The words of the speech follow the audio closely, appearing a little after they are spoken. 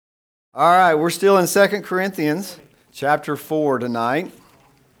All right, we're still in 2 Corinthians chapter 4 tonight.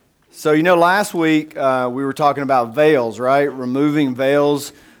 So, last week we were talking about veils, right? Removing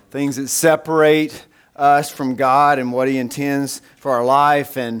veils, things that separate us from God and what He intends for our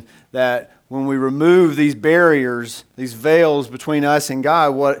life, and that when we remove these barriers, these veils between us and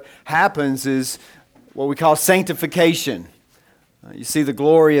God, what happens is what we call sanctification. You see the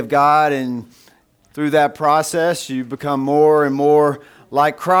glory of God, and through that process, you become more and more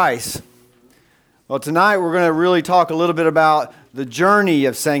like Christ. Well, tonight we're going to really talk a little bit about the journey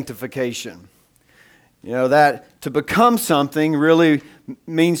of sanctification. That to become something really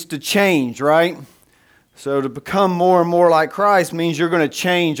means to change, right? So to become more and more like Christ means you're going to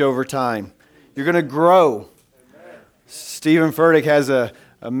change over time. You're going to grow. Amen. Stephen Furtick has a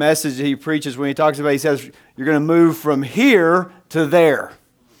message that he preaches when he talks about, he says, you're going to move from here to there.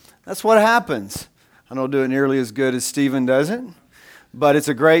 That's what happens. I don't do it nearly as good as Stephen does it. But it's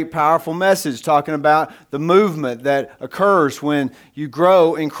a great, powerful message talking about the movement that occurs when you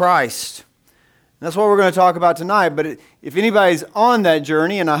grow in Christ. And that's what we're going to talk about tonight. But if anybody's on that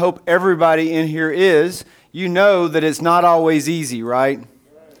journey, and I hope everybody in here is, you know that it's not always easy, right?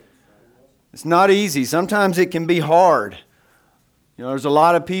 It's not easy. Sometimes it can be hard. There's a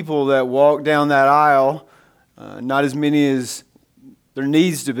lot of people that walk down that aisle, not as many as there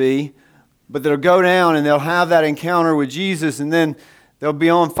needs to be, but they'll go down and they'll have that encounter with Jesus, and then they'll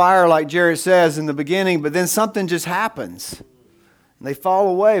be on fire like Jared says in the beginning, but then something just happens. And they fall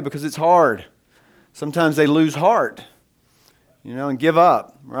away because it's hard. Sometimes they lose heart, and give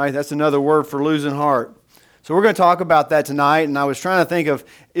up, right? That's another word for losing heart. So we're going to talk about that tonight, and I was trying to think of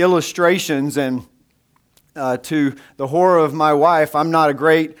illustrations, and to the horror of my wife, I'm not a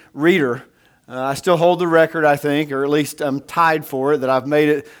great reader. I still hold the record, I think, or at least I'm tied for it, that I've made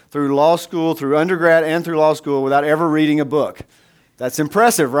it through law school, through undergrad and through law school without ever reading a book. That's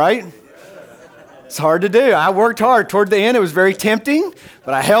impressive, right? It's hard to do. I worked hard. Toward the end, it was very tempting,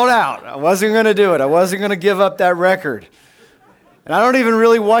 but I held out. I wasn't going to do it. I wasn't going to give up that record. And I don't even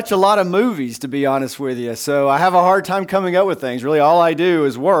really watch a lot of movies, to be honest with you, so I have a hard time coming up with things. Really, all I do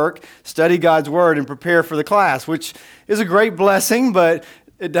is work, study God's Word, and prepare for the class, which is a great blessing, but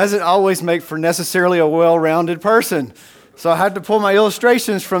it doesn't always make for necessarily a well-rounded person. So I had to pull my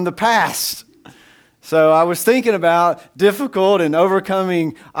illustrations from the past. So I was thinking about difficult and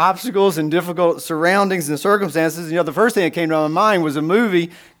overcoming obstacles and difficult surroundings and circumstances. The first thing that came to my mind was a movie,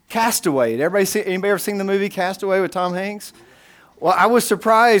 Castaway. Anybody ever seen the movie Castaway with Tom Hanks? Well, I was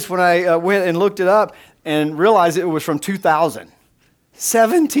surprised when I went and looked it up and realized it was from 2000,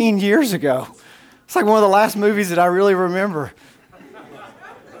 17 years ago. It's like one of the last movies that I really remember.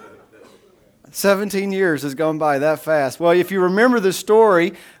 17 years has gone by that fast. Well, if you remember the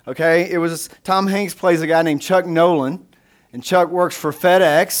story, okay, it was Tom Hanks plays a guy named Chuck Nolan, and Chuck works for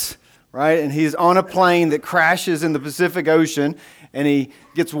FedEx, right? And he's on a plane that crashes in the Pacific Ocean, and he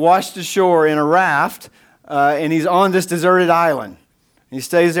gets washed ashore in a raft, and he's on this deserted island. He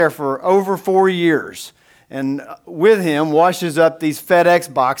stays there for over 4 years, and with him washes up these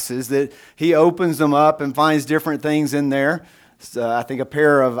FedEx boxes that he opens them up and finds different things in there. I think a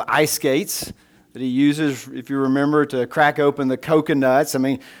pair of ice skates that he uses, if you remember, to crack open the coconuts. I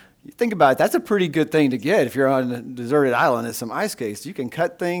mean, you think about it, that's a pretty good thing to get if you're on a deserted island. It's some ice skates. You can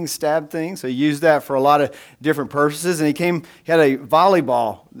cut things, stab things. So he used that for a lot of different purposes. And he had a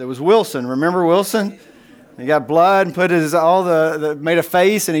volleyball that was Wilson. Remember Wilson? He got blood and put made a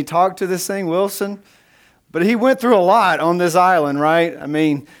face, and he talked to this thing, Wilson. But he went through a lot on this island, right? I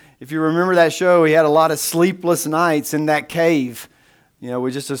mean, if you remember that show, he had a lot of sleepless nights in that cave,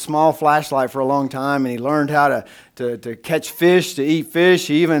 with just a small flashlight for a long time, and he learned how to catch fish, to eat fish.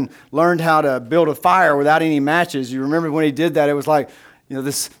 He even learned how to build a fire without any matches. You remember when he did that, it was like,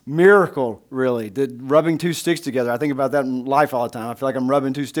 this miracle, really, rubbing two sticks together. I think about that in life all the time. I feel like I'm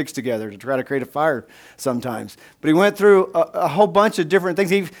rubbing two sticks together to try to create a fire sometimes. But he went through a whole bunch of different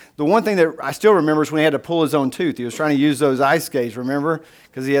things. The one thing that I still remember is when he had to pull his own tooth. He was trying to use those ice skates, remember?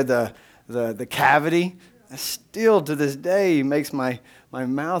 Because he had the cavity. Still to this day makes my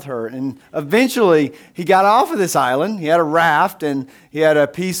mouth hurt. And eventually he got off of this island. He had a raft, and he had a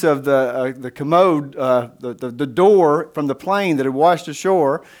piece of the commode, the door from the plane that had washed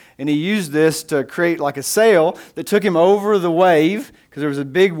ashore, and he used this to create like a sail that took him over the wave, because there was a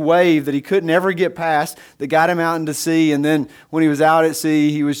big wave that he couldn't ever get past that got him out into sea. And then when he was out at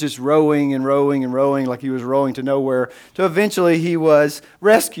sea, he was just rowing and rowing and rowing like he was rowing to nowhere, till eventually he was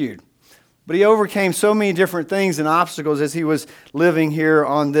rescued. But he overcame so many different things and obstacles as he was living here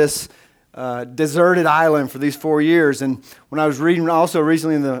on this deserted island for these 4 years. And when I was reading also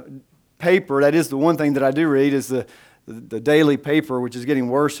recently in the paper, that is the one thing that I do read, is the the daily paper, which is getting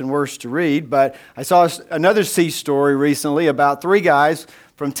worse and worse to read. But I saw another sea story recently about three guys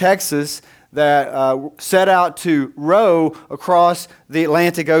from Texas that set out to row across the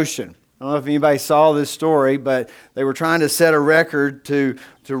Atlantic Ocean. I don't know if anybody saw this story, but they were trying to set a record to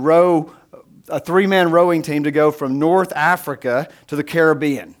row a three-man rowing team to go from North Africa to the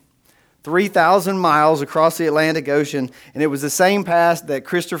Caribbean. 3,000 miles across the Atlantic Ocean, and it was the same path that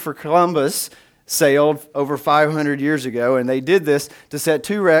Christopher Columbus sailed over 500 years ago, and they did this to set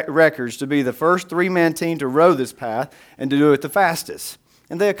two records, to be the first three-man team to row this path and to do it the fastest.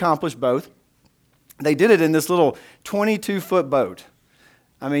 And they accomplished both. They did it in this little 22-foot boat.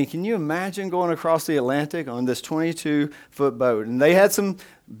 I mean, can you imagine going across the Atlantic on this 22-foot boat? And they had some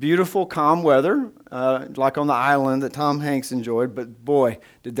beautiful, calm weather, like on the island that Tom Hanks enjoyed, but boy,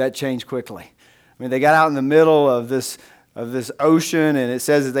 did that change quickly. I mean, they got out in the middle of this ocean, and it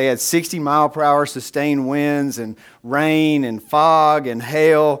says that they had 60-mile-per-hour sustained winds and rain and fog and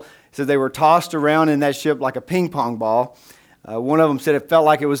hail. So they were tossed around in that ship like a ping-pong ball. One of them said it felt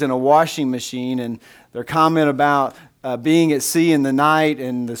like it was in a washing machine, and their comment about being at sea in the night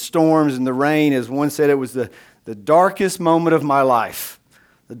and the storms and the rain, as one said, it was the darkest moment of my life.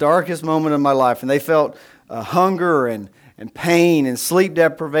 The darkest moment of my life. And they felt hunger and pain and sleep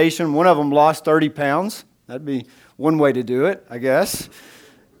deprivation. One of them lost 30 pounds. That'd be one way to do it, I guess.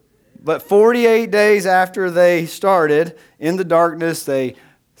 But 48 days after they started, in the darkness, they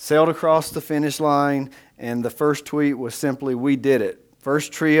sailed across the finish line, and the first tweet was simply, "We did it.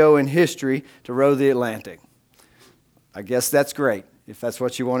 First trio in history to row the Atlantic." I guess that's great, if that's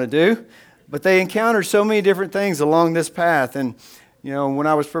what you want to do. But they encountered so many different things along this path. And, you know, when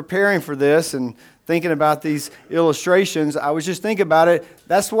I was preparing for this and thinking about these illustrations, I was just thinking about it.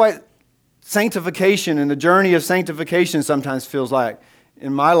 That's what sanctification and the journey of sanctification sometimes feels like.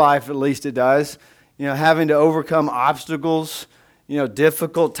 In my life, at least it does. You know, having to overcome obstacles, you know,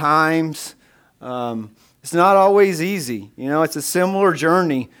 difficult times. It's not always easy. You know, it's a similar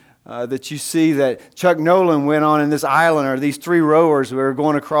journey that you see that Chuck Nolan went on in this island, or these three rowers who are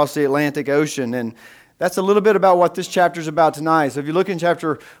going across the Atlantic Ocean. And that's a little bit about what this chapter is about tonight. So if you look in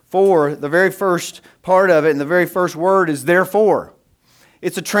chapter 4, the very first part of it and the very first word is therefore.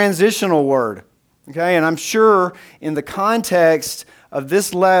 It's a transitional word. Okay, and I'm sure in the context of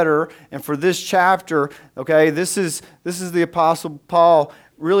this letter and for this chapter, okay, this is the Apostle Paul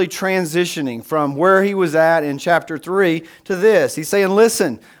really transitioning from where he was at in chapter 3 to this. He's saying,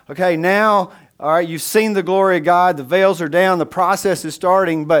 listen, okay, now, all right, you've seen the glory of God. The veils are down. The process is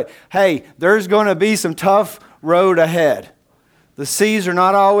starting. But, hey, there's going to be some tough road ahead. The seas are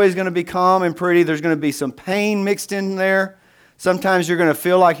not always going to be calm and pretty. There's going to be some pain mixed in there. Sometimes you're going to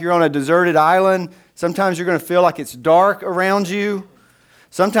feel like you're on a deserted island. Sometimes you're going to feel like it's dark around you.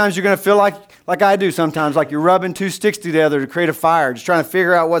 Sometimes you're going to feel like I do sometimes, like you're rubbing two sticks together to create a fire, just trying to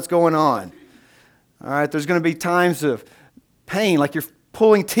figure out what's going on. All right, there's going to be times of pain, like you're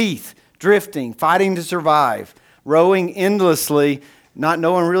pulling teeth, drifting, fighting to survive, rowing endlessly, not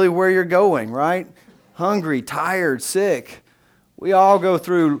knowing really where you're going, right? Hungry, tired, sick. We all go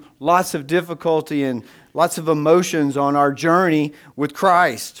through lots of difficulty and lots of emotions on our journey with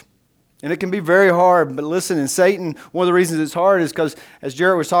Christ. And it can be very hard, but listen, and Satan, one of the reasons it's hard is because, as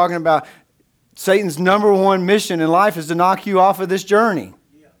Jared was talking about, Satan's number one mission in life is to knock you off of this journey.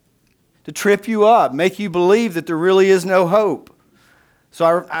 To trip you up, make you believe that there really is no hope.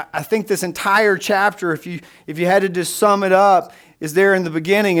 So I think this entire chapter, if you had to just sum it up, is there in the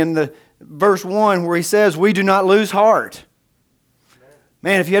beginning in the verse 1 where he says, we do not lose heart.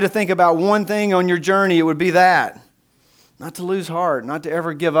 Man, if you had to think about one thing on your journey, it would be that. Not to lose heart, not to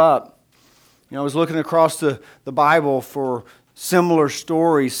ever give up. You know, I was looking across the Bible for similar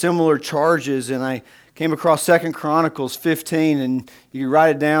stories, similar charges, and I came across 2 Chronicles 15, and you can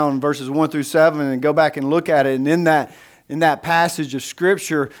write it down, verses 1 through 7, and go back and look at it. And in that passage of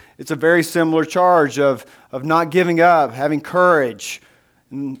Scripture, it's a very similar charge of not giving up, having courage,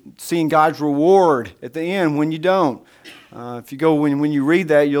 and seeing God's reward at the end when you don't. If you go when you read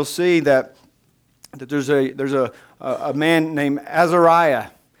that, you'll see that there's a man named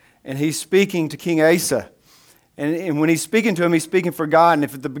Azariah, and he's speaking to King Asa. And when he's speaking to him, he's speaking for God. And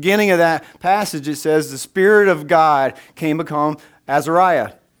if at the beginning of that passage it says, the Spirit of God came upon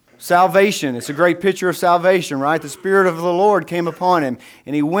Azariah. Salvation. It's a great picture of salvation, right? The Spirit of the Lord came upon him.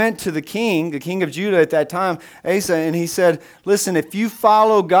 And he went to the king of Judah at that time, Asa, and he said, listen, if you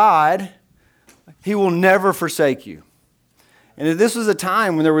follow God, He will never forsake you. And this was a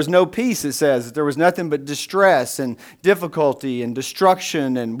time when there was no peace, it says. There was nothing but distress and difficulty and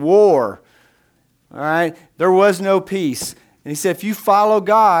destruction and war. All right? There was no peace. And he said, if you follow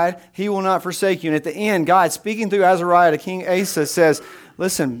God, he will not forsake you. And at the end, God, speaking through Azariah to King Asa, says,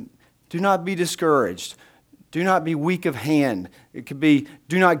 listen, do not be discouraged. Do not be weak of hand. It could be,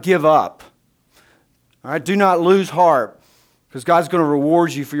 do not give up. All right, do not lose heart, because God's going to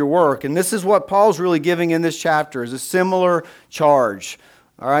reward you for your work. And this is what Paul's really giving in this chapter, is a similar charge.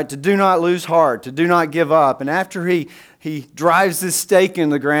 All right, to do not lose heart, to do not give up. And after he drives this stake in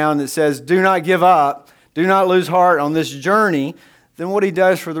the ground that says, do not give up, do not lose heart on this journey, then what he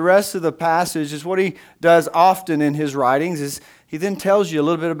does for the rest of the passage is what he does often in his writings, is he then tells you a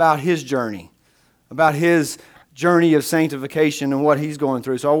little bit about his journey of sanctification and what he's going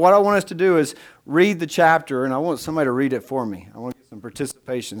through. So what I want us to do is read the chapter, and I want somebody to read it for me. I want to get some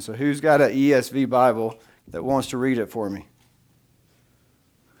participation. So who's got an ESV Bible that wants to read it for me?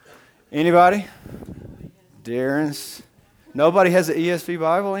 Anybody? Darren's. Nobody has an ESV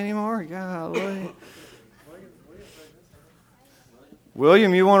Bible anymore? Golly.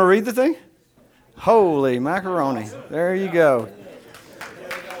 William, you want to read the thing? Holy macaroni. There you go.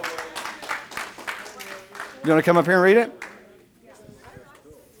 You want to come up here and read it?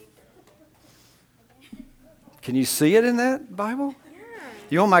 Can you see it in that Bible?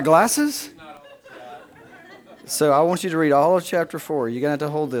 You want my glasses? So I want you to read all of chapter 4. You're going to have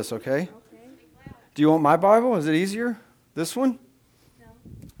to hold this, okay? Do you want my Bible? Is it easier? This one?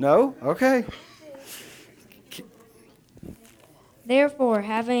 No? Okay. Therefore,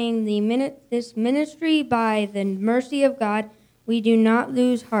 having this ministry by the mercy of God, we do not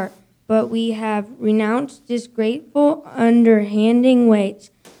lose heart, but we have renounced disgraceful, underhanding ways.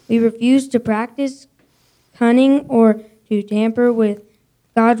 We refuse to practice cunning or to tamper with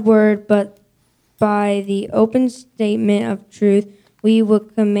God's word, but by the open statement of truth, we will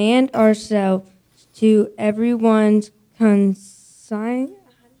command ourselves to everyone's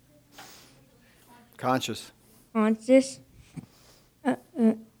conscience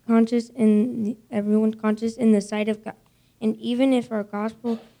in the sight of God. And even if our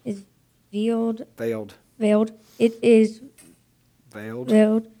gospel is veiled, it is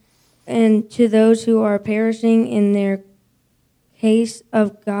veiled, and to those who are perishing in their case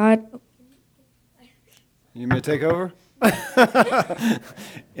of God. You may take over?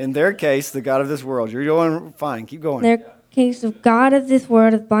 In their case, the God of this world. You're doing fine. Keep going. Their case of God of this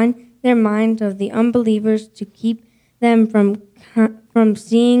world has blind their minds of the unbelievers to keep them from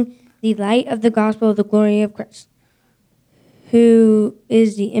seeing the light of the gospel of the glory of Christ, who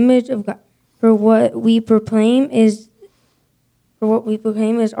is the image of God. For what we proclaim is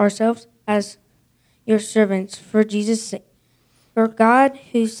ourselves as your servants for Jesus' sake. For God,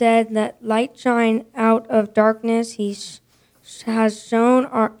 who said, "Let light shine out of darkness," He has shown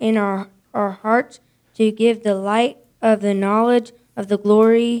in our hearts to give the light of the knowledge of the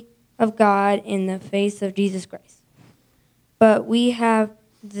glory of God in the face of Jesus Christ. But we have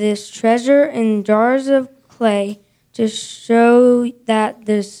this treasure in jars of clay to show that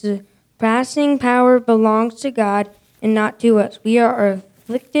the surpassing power belongs to God and not to us. We are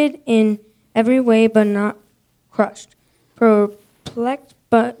afflicted in every way but not crushed, perplexed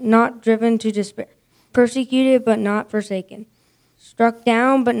but not driven to despair, persecuted but not forsaken, struck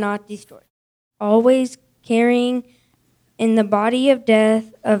down but not destroyed, always carrying in the body of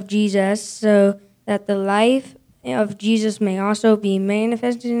death of Jesus, so that the life of Jesus may also be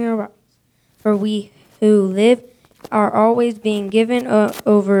manifested in our bodies. For we who live are always being given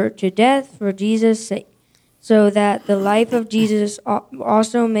over to death for Jesus' sake, so that the life of Jesus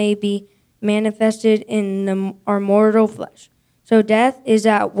also may be manifested in our mortal flesh. So death is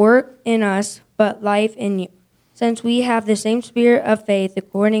at work in us, but life in you. Since we have the same spirit of faith,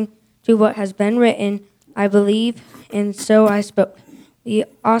 according to what has been written, I believe, and so I spoke. We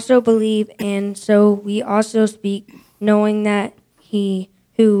also believe, and so we also speak, knowing that He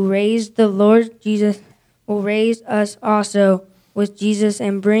who raised the Lord Jesus will raise us also with Jesus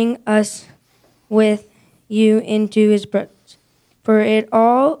and bring us with you into His presence. For it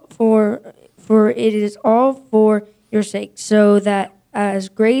is all for your sake, so that as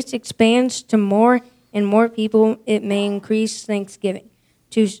grace expands to more and more people, it may increase thanksgiving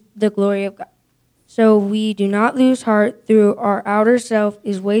to the glory of God. So we do not lose heart through our outer self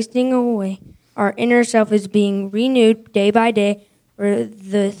is wasting away. Our inner self is being renewed day by day, for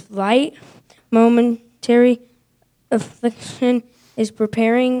the light momentary affliction is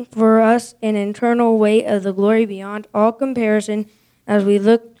preparing for us an eternal weight of the glory beyond all comparison, as we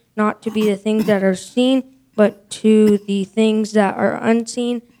look not to be the things that are seen, but to the things that are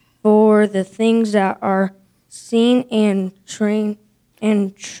unseen. For the things that are seen and transient,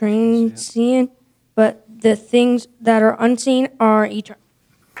 but the things that are unseen are eternal.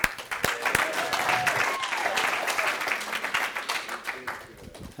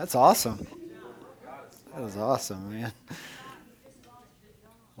 That's awesome. That was awesome, man.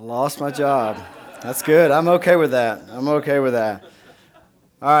 Lost my job. That's good. I'm okay with that.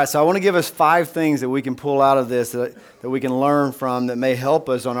 All right, so I want to give us 5 things that we can pull out of this that we can learn from that may help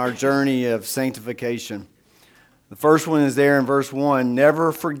us on our journey of sanctification. The first one is there in verse 1.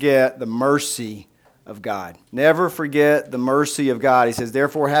 Never forget the mercy of God. Never forget the mercy of God. He says,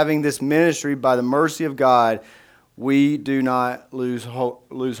 therefore, having this ministry by the mercy of God, we do not lose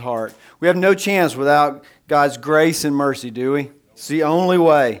heart. We have no chance without God's grace and mercy, do we? It's the only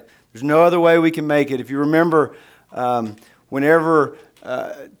way. There's no other way we can make it. If you remember, whenever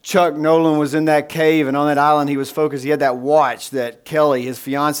Chuck Nolan was in that cave and on that island, he was focused. He had that watch that Kelly, his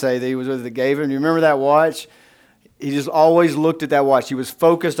fiance, that he was with, that gave him. Do you remember that watch? He just always looked at that watch. He was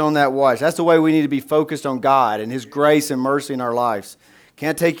focused on that watch. That's the way we need to be focused on God and His grace and mercy in our lives.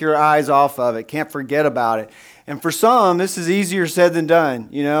 Can't take your eyes off of it. Can't forget about it. And for some, this is easier said than done.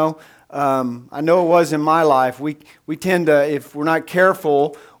 You know, I know it was in my life. We tend to, if we're not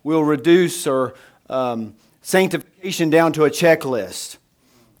careful, we'll reduce or sanctification down to a checklist.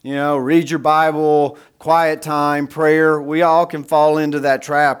 You know, read your Bible, quiet time, prayer. We all can fall into that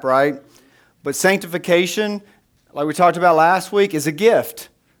trap, right? But sanctification, like we talked about last week, is a gift.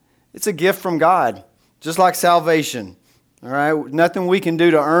 It's a gift from God, just like salvation. All right, nothing we can do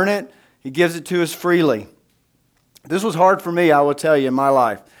to earn it. He gives it to us freely. This was hard for me, I will tell you, in my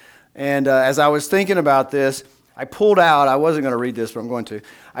life. And as I was thinking about this, I pulled out, I wasn't going to read this, but I'm going to.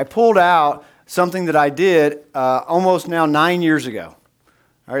 I pulled out something that I did almost now 9 years ago.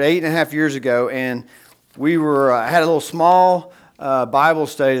 All right, 8.5 years ago. And I had a little small Bible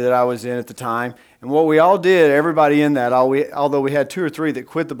study that I was in at the time. And what we all did, everybody in that, although we had 2 or 3 that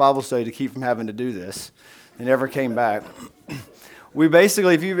quit the Bible study to keep from having to do this, they never came back. We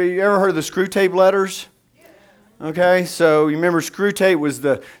basically, if you've ever heard of the Screw Tape letters? Okay, so you remember Screw Tape was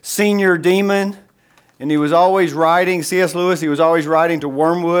the senior demon, and he was always writing, C.S. Lewis, he was always writing to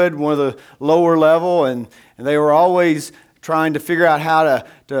Wormwood, one of the lower level, and they were always trying to figure out how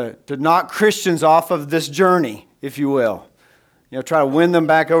to knock Christians off of this journey, if you will. You know, try to win them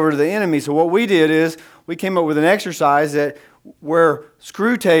back over to the enemy. So what we did is we came up with an exercise that where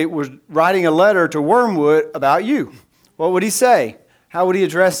Screw Tape was writing a letter to Wormwood about you. What would he say? How would he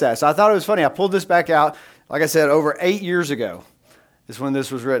address that? So I thought it was funny. I pulled this back out, like I said, over 8 years ago is when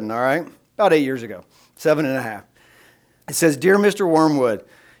this was written, all right? About 8 years ago, 7.5. It says, Dear Mr. Wormwood,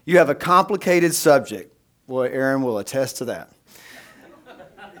 you have a complicated subject. Boy, Aaron will attest to that.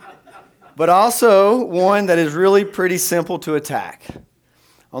 But also one that is really pretty simple to attack.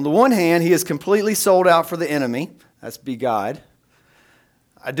 On the one hand, he is completely sold out for the enemy. That's be God.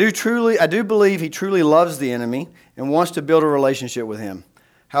 I do believe he truly loves the enemy and wants to build a relationship with him.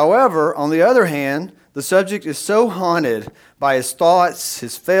 However, on the other hand, the subject is so haunted by his thoughts,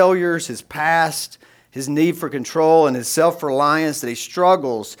 his failures, his past, his need for control, and his self-reliance that he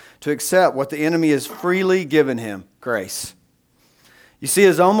struggles to accept what the enemy has freely given him, grace. You see, it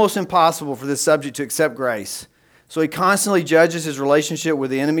is almost impossible for this subject to accept grace. So he constantly judges his relationship with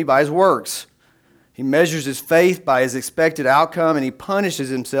the enemy by his works. He measures his faith by his expected outcome, and he punishes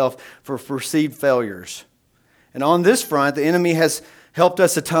himself for perceived failures. And on this front, the enemy has helped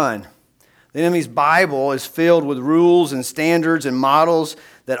us a ton. The enemy's Bible is filled with rules and standards and models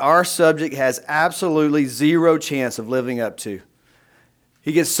that our subject has absolutely zero chance of living up to.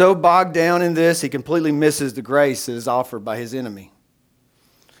 He gets so bogged down in this, he completely misses the grace that is offered by his enemy.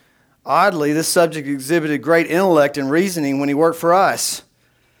 Oddly, this subject exhibited great intellect and reasoning when he worked for us.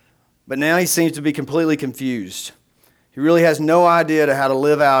 But now he seems to be completely confused. He really has no idea how to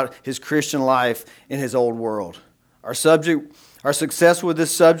live out his Christian life in his old world. Our success with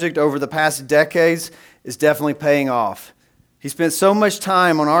this subject over the past decades is definitely paying off. He spent so much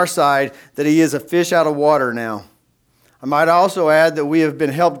time on our side that he is a fish out of water now. I might also add that we have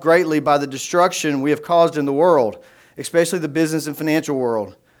been helped greatly by the destruction we have caused in the world, especially the business and financial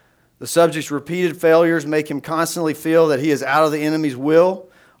world. The subject's repeated failures make him constantly feel that he is out of the enemy's will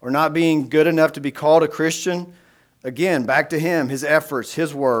or not being good enough to be called a Christian. Again, back to him, his efforts,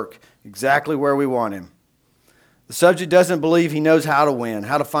 his work, exactly where we want him. The subject doesn't believe he knows how to win,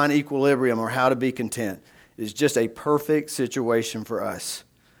 how to find equilibrium, or how to be content. It is just a perfect situation for us.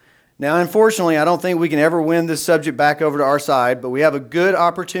 Now, unfortunately, I don't think we can ever win this subject back over to our side, but we have a good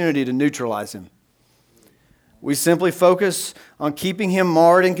opportunity to neutralize him. We simply focus on keeping him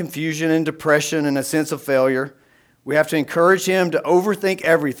marred in confusion and depression and a sense of failure. We have to encourage him to overthink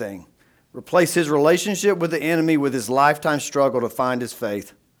everything, replace his relationship with the enemy with his lifetime struggle to find his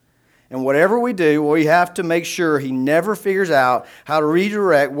faith. And whatever we do, we have to make sure he never figures out how to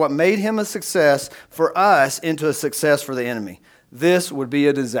redirect what made him a success for us into a success for the enemy. this would be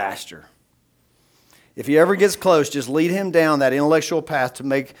a disaster. If he ever gets close, just lead him down that intellectual path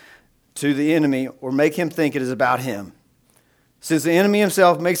to the enemy or make him think it is about him. Since the enemy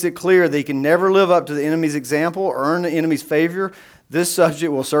himself makes it clear that he can never live up to the enemy's example or earn the enemy's favor, this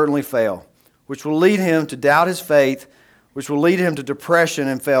subject will certainly fail, which will lead him to doubt his faith, which will lead him to depression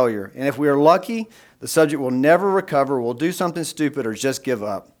and failure. And if we are lucky, the subject will never recover, will do something stupid, or just give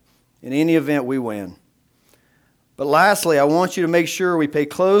up. In any event, we win. But lastly, I want you to make sure we pay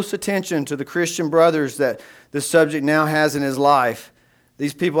close attention to the Christian brothers that this subject now has in his life.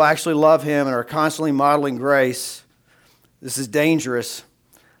 These people actually love him and are constantly modeling grace. This is dangerous.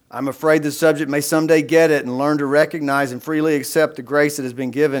 I'm afraid the subject may someday get it and learn to recognize and freely accept the grace that has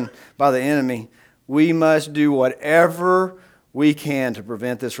been given by the enemy. We must do whatever we can to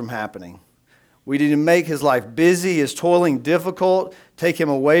prevent this from happening. We need to make his life busy, his toiling difficult, take him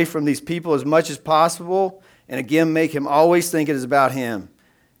away from these people as much as possible, and again make him always think it is about him.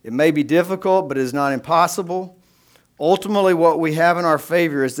 It may be difficult, but it is not impossible. Ultimately, what we have in our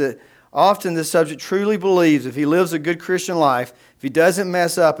favor is that often this subject truly believes if he lives a good Christian life, if he doesn't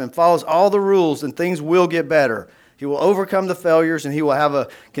mess up and follows all the rules, then things will get better. He will overcome the failures and he will have a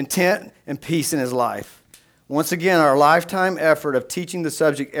content and peace in his life. Once again, our lifetime effort of teaching the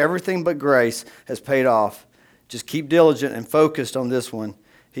subject everything but grace has paid off. Just keep diligent and focused on this one.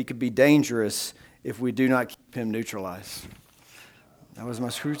 He could be dangerous if we do not keep him neutralized. That was my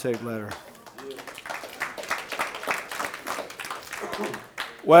screw tape letter.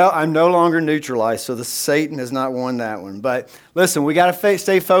 Well, I'm no longer neutralized, so Satan has not won that one. But listen, we got to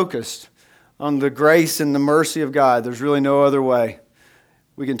stay focused on the grace and the mercy of God. There's really no other way.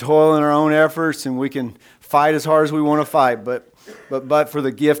 We can toil in our own efforts and we can fight as hard as we want to fight, but for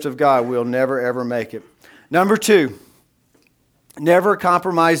the gift of God, we'll never, ever make it. Number 2, never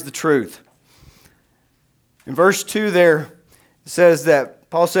compromise the truth. In verse 2 there, it says that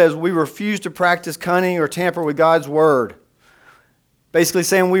Paul says, we refuse to practice cunning or tamper with God's word. Basically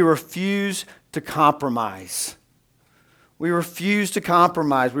saying we refuse to compromise. We refuse to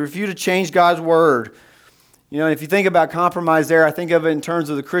compromise. We refuse to change God's word. You know, if you think about compromise there, I think of it in terms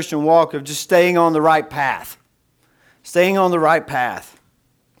of the Christian walk of just staying on the right path. Staying on the right path.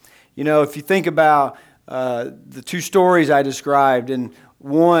 You know, if you think about the 2 stories I described, and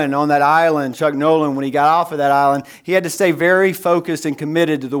one on that island, Chuck Nolan, when he got off of that island, he had to stay very focused and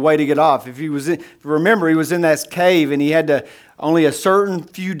committed to the way to get off. If you remember, he was in that cave and he had to only a certain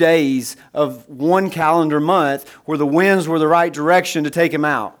few days of one calendar month where the winds were the right direction to take him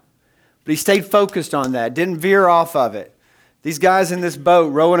out. But he stayed focused on that, didn't veer off of it. These guys in this boat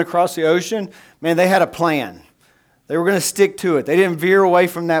rowing across the ocean, man, they had a plan. They were going to stick to it. They didn't veer away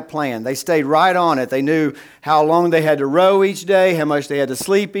from that plan. They stayed right on it. They knew how long they had to row each day, how much they had to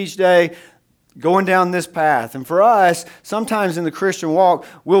sleep each day, going down this path. And for us, sometimes in the Christian walk,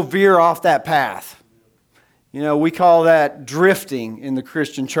 we'll veer off that path. You know, we call that drifting in the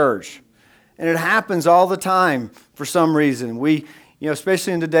Christian church. And it happens all the time for some reason.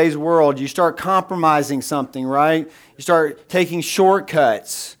 Especially in today's world, you start compromising something, right? You start taking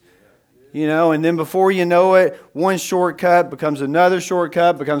shortcuts. And then before you know it, one shortcut becomes another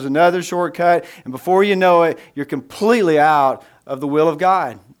shortcut, and before you know it, you're completely out of the will of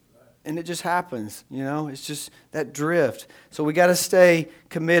God. And it just happens, it's just that drift. So we got to stay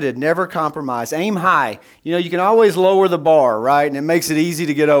committed, never compromise, aim high. You can always lower the bar, right? And it makes it easy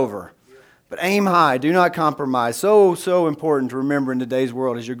to get over. But aim high, do not compromise. So important to remember in today's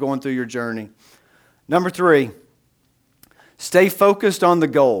world as you're going through your journey. Number 3, stay focused on the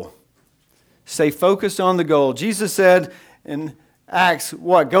goal. Stay focused on the goal. Jesus said in Acts,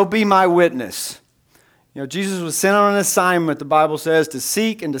 go be my witness. Jesus was sent on an assignment, the Bible says, to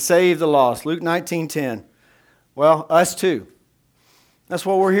seek and to save the lost. Luke 19:10. Well, us too. That's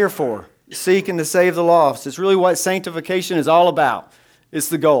what we're here for. Seek and to save the lost. It's really what sanctification is all about. It's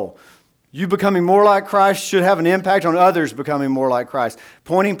the goal. You becoming more like Christ should have an impact on others becoming more like Christ.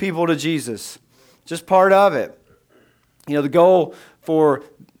 Pointing people to Jesus. Just part of it. The goal for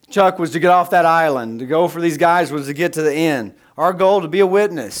Chuck was to get off that island. The goal for these guys was to get to the end. Our goal to be a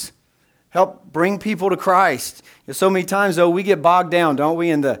witness. Help bring people to Christ. So many times, though, we get bogged down, don't we,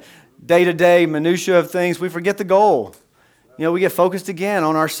 in the day-to-day minutia of things. We forget the goal. We get focused again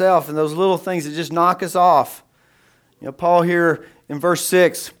on ourselves and those little things that just knock us off. Paul here in verse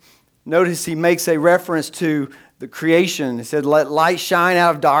 6, notice he makes a reference to the creation. He said, let light shine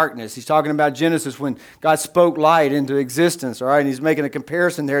out of darkness. He's talking about Genesis when God spoke light into existence, all right? And he's making a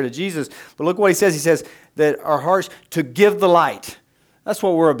comparison there to Jesus. But look what he says. He says that our hearts to give the light. That's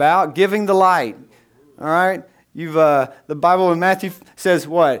what we're about, giving the light. All right? The Bible in Matthew says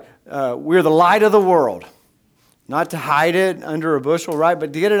what? We're the light of the world. Not to hide it under a bushel, right?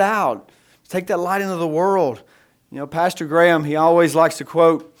 But to get it out. Take that light into the world. You know, Pastor Graham, he always likes to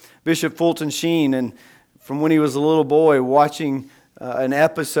quote Bishop Fulton Sheen, and from when he was a little boy watching an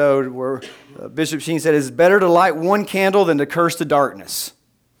episode where Bishop Sheen said, it's better to light one candle than to curse the darkness.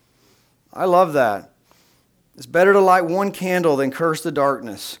 I love that. It's better to light one candle than curse the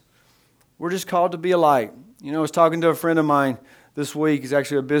darkness. We're just called to be a light. You know, I was talking to a friend of mine this week. He's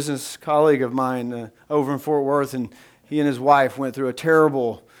actually a business colleague of mine over in Fort Worth, and he and his wife went through a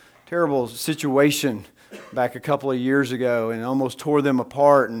terrible situation back a couple of years ago and almost tore them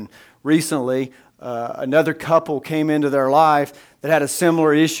apart. And recently, another couple came into their life that had a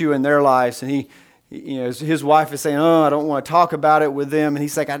similar issue in their lives, and his wife is saying, "Oh, I don't want to talk about it with them," and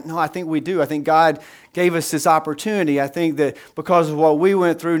he's like, "No, I think we do. I think God gave us this opportunity. I think that because of what we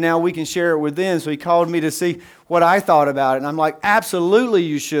went through, now we can share it with them." So he called me to see what I thought about it, and I'm like, "Absolutely,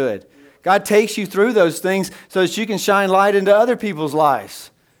 you should. God takes you through those things so that you can shine light into other people's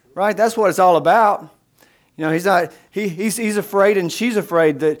lives, right? That's what it's all about." You know, he's afraid and she's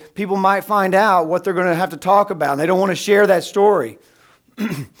afraid that people might find out what they're going to have to talk about, and they don't want to share that story.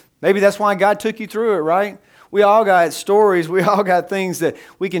 Maybe that's why God took you through it, right? We all got stories. We all got things that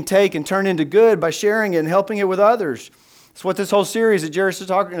we can take and turn into good by sharing it and helping it with others. That's what this whole series that Jairus is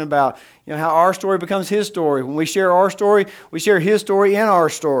talking about. You know, how our story becomes his story. When we share our story, we share his story in our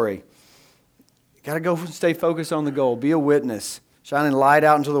story. Got to go and stay focused on the goal. Be a witness, shining light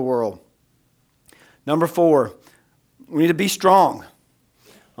out into the world. Number 4, we need to be strong.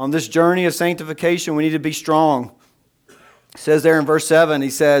 On this journey of sanctification, we need to be strong. It says there in verse 7, he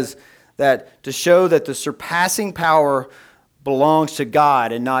says that to show that the surpassing power belongs to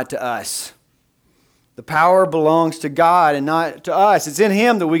God and not to us. The power belongs to God and not to us. It's in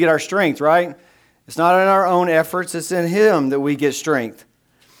Him that we get our strength, right? It's not in our own efforts. It's in Him that we get strength.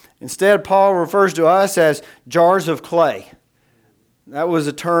 Instead, Paul refers to us as jars of clay. That was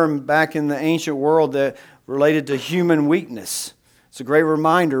a term back in the ancient world that related to human weakness. It's a great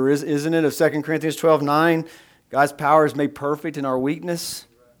reminder, isn't it, of 2 Corinthians 12:9. God's power is made perfect in our weakness.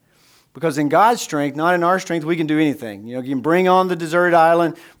 Because in God's strength, not in our strength, we can do anything. You know, you can bring on the deserted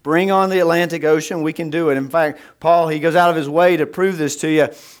island, bring on the Atlantic Ocean, we can do it. In fact, Paul, he goes out of his way to prove this to you.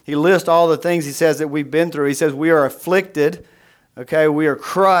 He lists all the things he says that we've been through. He says we are afflicted, okay, we are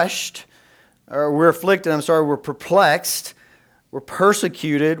crushed, or we're afflicted, we're perplexed, we're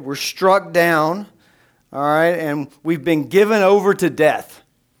persecuted, we're struck down, all right, and we've been given over to death.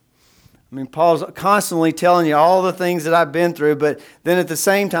 I mean, Paul's constantly telling you all the things that I've been through, but then at the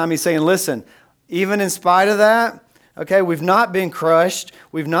same time, he's saying, listen, even in spite of that, okay, we've not been crushed,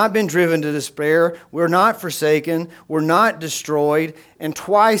 we've not been driven to despair, we're not forsaken, we're not destroyed, and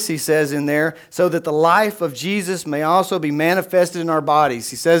twice he says in there, so that the life of Jesus may also be manifested in our bodies.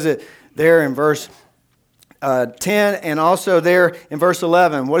 He says it there in verse 10 and also there in verse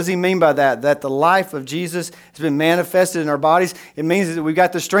 11. What does he mean by that? That the life of Jesus has been manifested in our bodies. It means that we've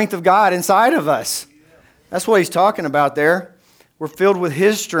got the strength of God inside of us. That's what he's talking about there. We're filled with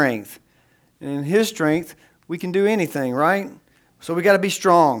His strength. And in His strength, we can do anything, right? So we got to be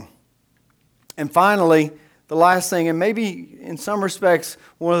strong. And finally, the last thing, and maybe in some respects,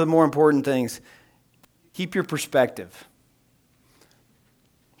 one of the more important things, keep your perspective.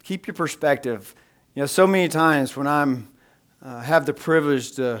 Keep your perspective. You know, so many times when I'm have the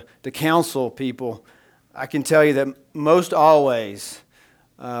privilege to counsel people, I can tell you that most always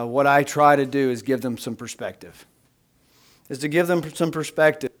what I try to do is give them some perspective. Is to give them some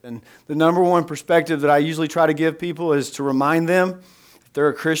perspective. And the number one perspective that I usually try to give people is to remind them, if they're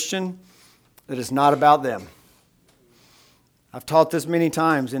a Christian, that it's not about them. I've taught this many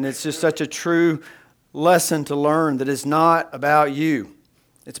times, and it's just such a true lesson to learn that it's not about you.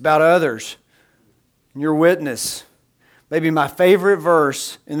 It's about others. And your witness. Maybe my favorite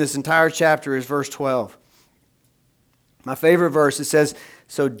verse in this entire chapter is verse 12. My favorite verse, it says,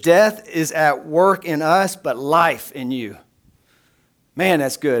 "So death is at work in us, but life in you." Man,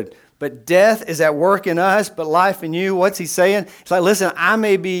 that's good. But death is at work in us, but life in you. What's he saying? It's like, listen, I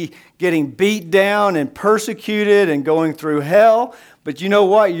may be getting beat down and persecuted and going through hell, but you know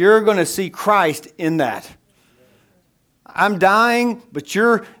what? You're going to see Christ in that. I'm dying, but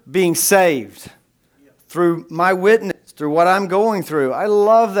you're being saved through my witness, through what I'm going through. I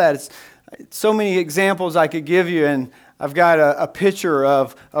love that. It's so many examples I could give you, and I've got a picture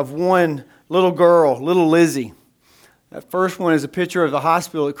of one little girl, little Lizzie. That first one is a picture of the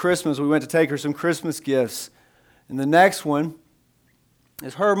hospital at Christmas. We went to take her some Christmas gifts. And the next one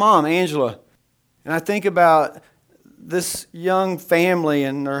is her mom, Angela. And I think about this young family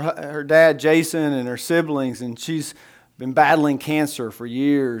and her dad, Jason, and her siblings, and she's been battling cancer for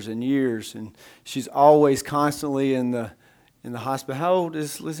years and years, and she's always constantly in the hospital. How old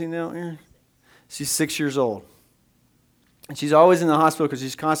is Lizzie now, Aaron? She's 6 years old. And she's always in the hospital because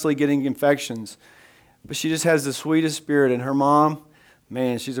she's constantly getting infections. But she just has the sweetest spirit. And her mom,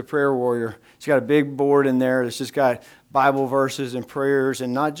 man, she's a prayer warrior. She's got a big board in there that's just got Bible verses and prayers,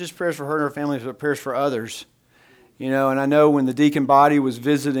 and not just prayers for her and her family, but prayers for others. And I know when the deacon body was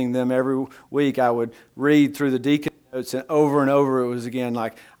visiting them every week, I would read through the deacon notes, and over it was again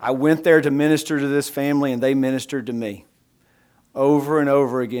like, I went there to minister to this family, and they ministered to me. Over and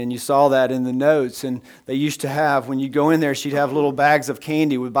over again. You saw that in the notes. And they used to have, when you go in there, she'd have little bags of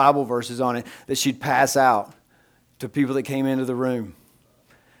candy with Bible verses on it that she'd pass out to people that came into the room.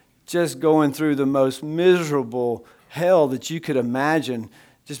 Just going through the most miserable hell that you could imagine.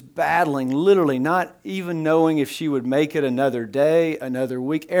 Just battling, literally, not even knowing if she would make it another day, another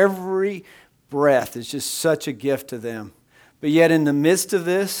week. Every breath is just such a gift to them. But yet in the midst of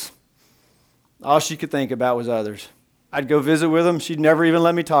this, all she could think about was others. I'd go visit with them. She'd never even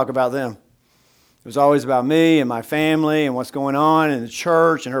let me talk about them. It was always about me and my family and what's going on in the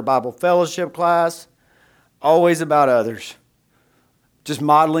church and her Bible fellowship class. Always about others. Just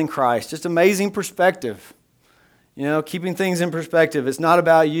modeling Christ. Just amazing perspective. Keeping things in perspective. It's not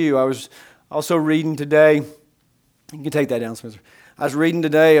about you. I was also reading today. You can take that down, Spencer. I was reading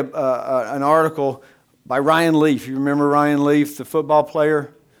today an article by Ryan Leaf. You remember Ryan Leaf, the football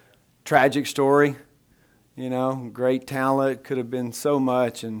player? Tragic story. Great talent, could have been so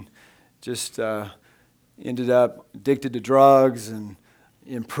much, and just ended up addicted to drugs and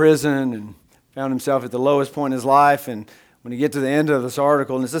in prison, and found himself at the lowest point in his life. And when you get to the end of this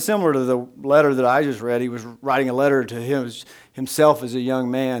article, and it's similar to the letter that I just read, he was writing a letter to himself as a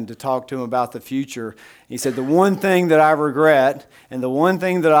young man to talk to him about the future. He said, the one thing that I regret and the one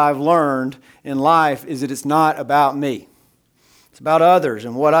thing that I've learned in life is that it's not about me. It's about others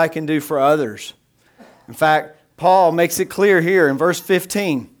and what I can do for others. In fact, Paul makes it clear here in verse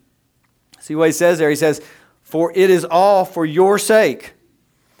 15. See what he says there? He says, for it is all for your sake.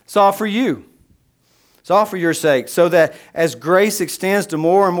 It's all for you. It's all for your sake. So that as grace extends to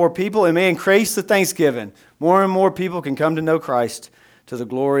more and more people, it may increase the thanksgiving. More and more people can come to know Christ to the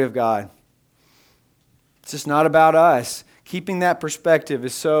glory of God. It's just not about us. Keeping that perspective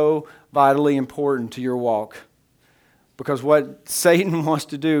is so vitally important to your walk. Because what Satan wants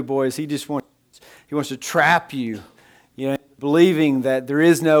to do, boys, he wants to trap you, believing that there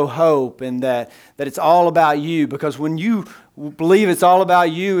is no hope and that it's all about you. Because when you believe it's all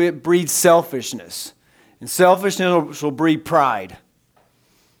about you, it breeds selfishness. And selfishness will breed pride.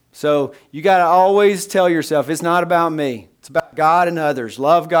 So you got to always tell yourself, it's not about me. It's about God and others.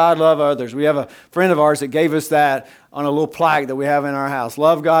 Love God, love others. We have a friend of ours that gave us that on a little plaque that we have in our house.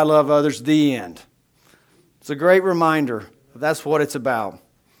 Love God, love others, the end. It's a great reminder. That's what it's about.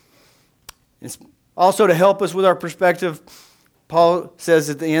 It's also to help us with our perspective, Paul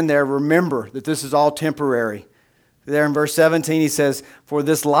says at the end there, remember that this is all temporary. There in verse 17 he says, for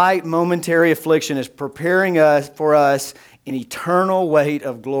this light momentary affliction is preparing for us an eternal weight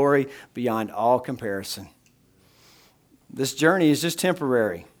of glory beyond all comparison. This journey is just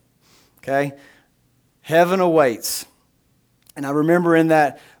temporary. Okay? Heaven awaits. And I remember in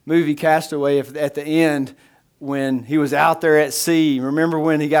that movie Castaway at the end when he was out there at sea. Remember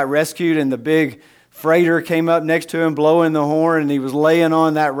when he got rescued and the big freighter came up next to him blowing the horn, and he was laying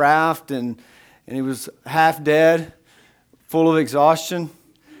on that raft and he was half dead, full of exhaustion.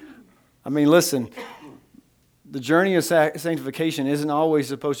 I mean, listen, the journey of sanctification isn't always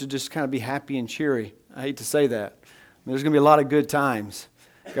supposed to just kind of be happy and cheery. I hate to say that. There's going to be a lot of good times.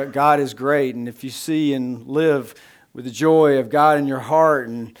 God is great, and if you see and live with the joy of God in your heart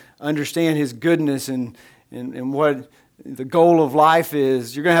and understand His goodness and what the goal of life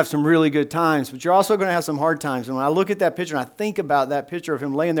is, you're going to have some really good times, but you're also going to have some hard times. And when I look at that picture and I think about that picture of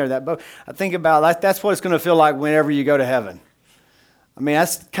him laying there, that boat, I think about that's what it's going to feel like whenever you go to heaven. I mean,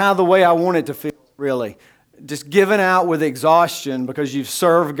 that's kind of the way I want it to feel, really. Just given out with exhaustion because you've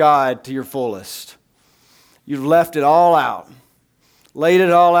served God to your fullest. You've left it all out, laid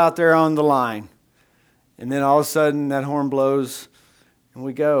it all out there on the line, and then all of a sudden that horn blows and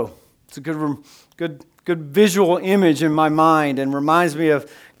we go. It's a good visual image in my mind, and reminds me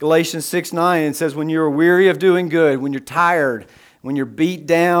of Galatians 6:9. It says, when you're weary of doing good, when you're tired, when you're beat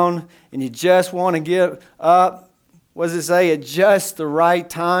down, and you just want to give up, what does it say? At just the right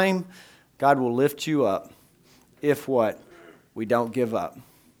time, God will lift you up. If what? We don't give up.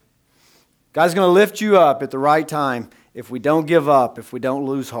 God's going to lift you up at the right time if we don't give up, if we don't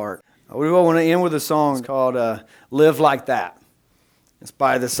lose heart. We want to end with a song called Live Like That. It's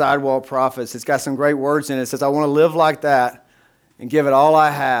by the Sidewalk Prophets. It's got some great words in it. It says, I want to live like that and give it all I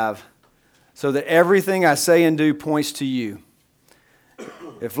have so that everything I say and do points to you.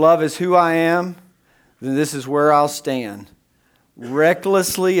 If love is who I am, then this is where I'll stand.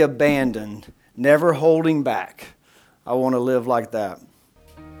 Recklessly abandoned, never holding back. I want to live like that.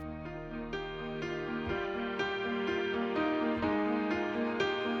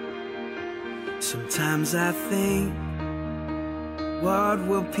 Sometimes I think, what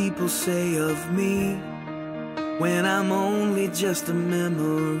will people say of me when I'm only just a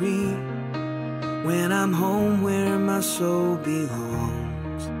memory? When I'm home where my soul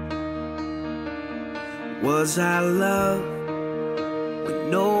belongs. Was I loved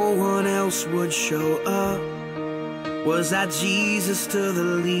when no one else would show up? Was I Jesus to the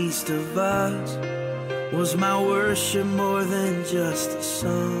least of us? Was my worship more than just a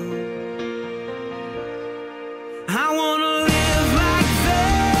song? I wanna live like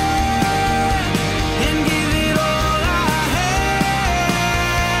that and give it all I have,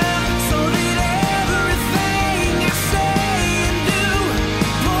 so that everything I say and do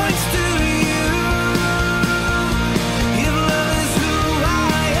points to you. If love is who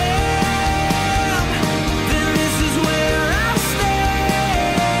I am, then this is where I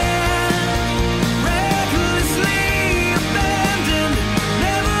stand. Recklessly abandoned,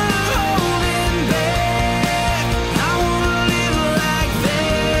 never holding back. I wanna live like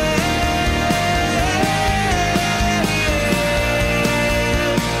that.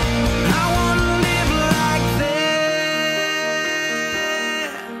 I wanna live like that.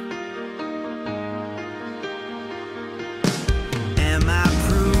 Am I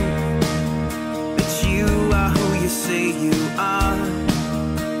proof that you are who you say you are?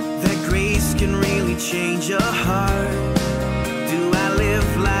 That grace can really change your heart? Do I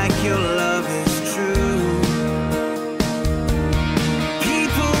live like your love is true?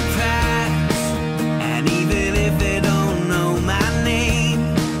 People pass, and even if they don't know my name,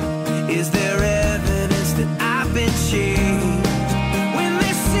 is there evidence that I've been changed? When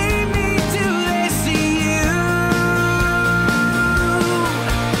they see me, do they see you?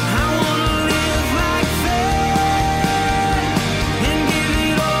 I wanna live like that and give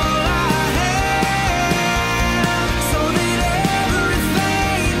it all I have, so that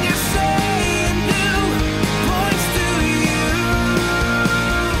everything I say and do points to you.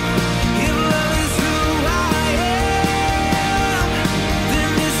 If love is who I am, then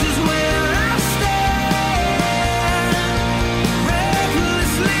this is where I stand.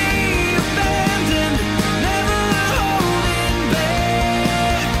 Recklessly abandoned, never holding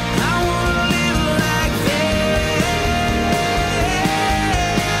back. I wanna live like that.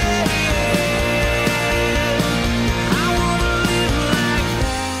 I wanna live like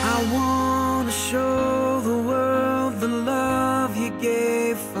that. I wanna show the world the love you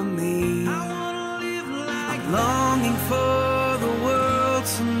gave for me. I wanna live like I'm longing for the world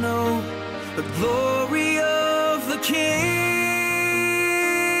to know the glory of the King.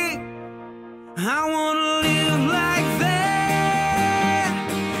 I wanna live like that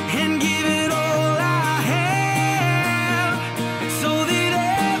and give it all I have, so that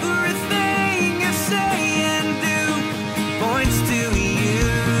everything I say and do points to you.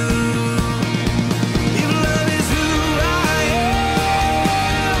 If love is who I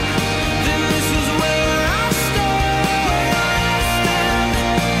am, then this is where I stand.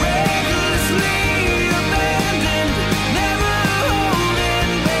 Recklessly abandoned, never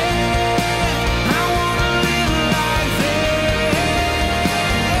holding back. I wanna live like that.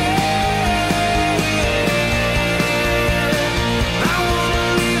 I wanna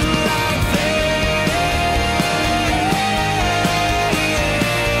live like that. I wanna live like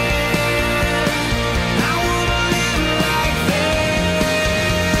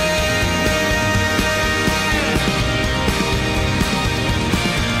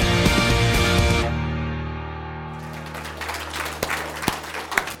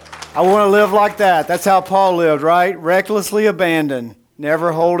I want to live like that. That's how Paul lived, right? Recklessly abandoned,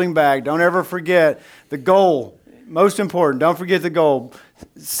 never holding back. Don't ever forget the goal. Most important, don't forget the goal.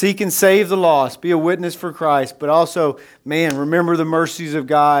 Seek and save the lost. Be a witness for Christ. But also, man, remember the mercies of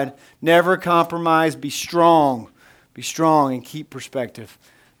God. Never compromise. Be strong. Be strong and keep perspective.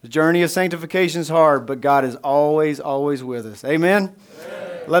 The journey of sanctification is hard, but God is always, always with us. Amen?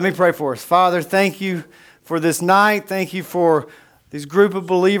 Let me pray for us. Father, thank you for this night. Thank you for this group of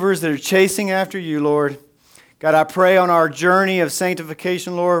believers that are chasing after you, Lord. God, I pray on our journey of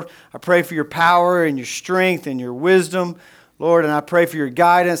sanctification, Lord. I pray for your power and your strength and your wisdom, Lord, and I pray for your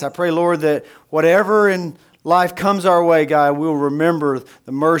guidance. I pray, Lord, that whatever in life comes our way, God, we'll remember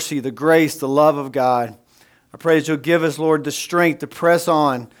the mercy, the grace, the love of God. I pray that you'll give us, Lord, the strength to press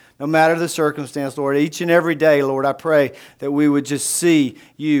on no matter the circumstance, Lord. Each and every day, Lord, I pray that we would just see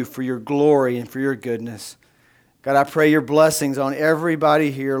you for your glory and for your goodness. God, I pray your blessings on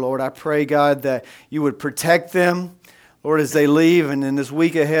everybody here, Lord. I pray, God, that you would protect them, Lord, as they leave. And in this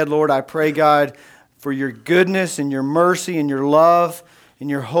week ahead, Lord, I pray, God, for your goodness and your mercy and your love and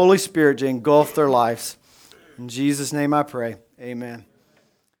your Holy Spirit to engulf their lives. In Jesus' name I pray. Amen.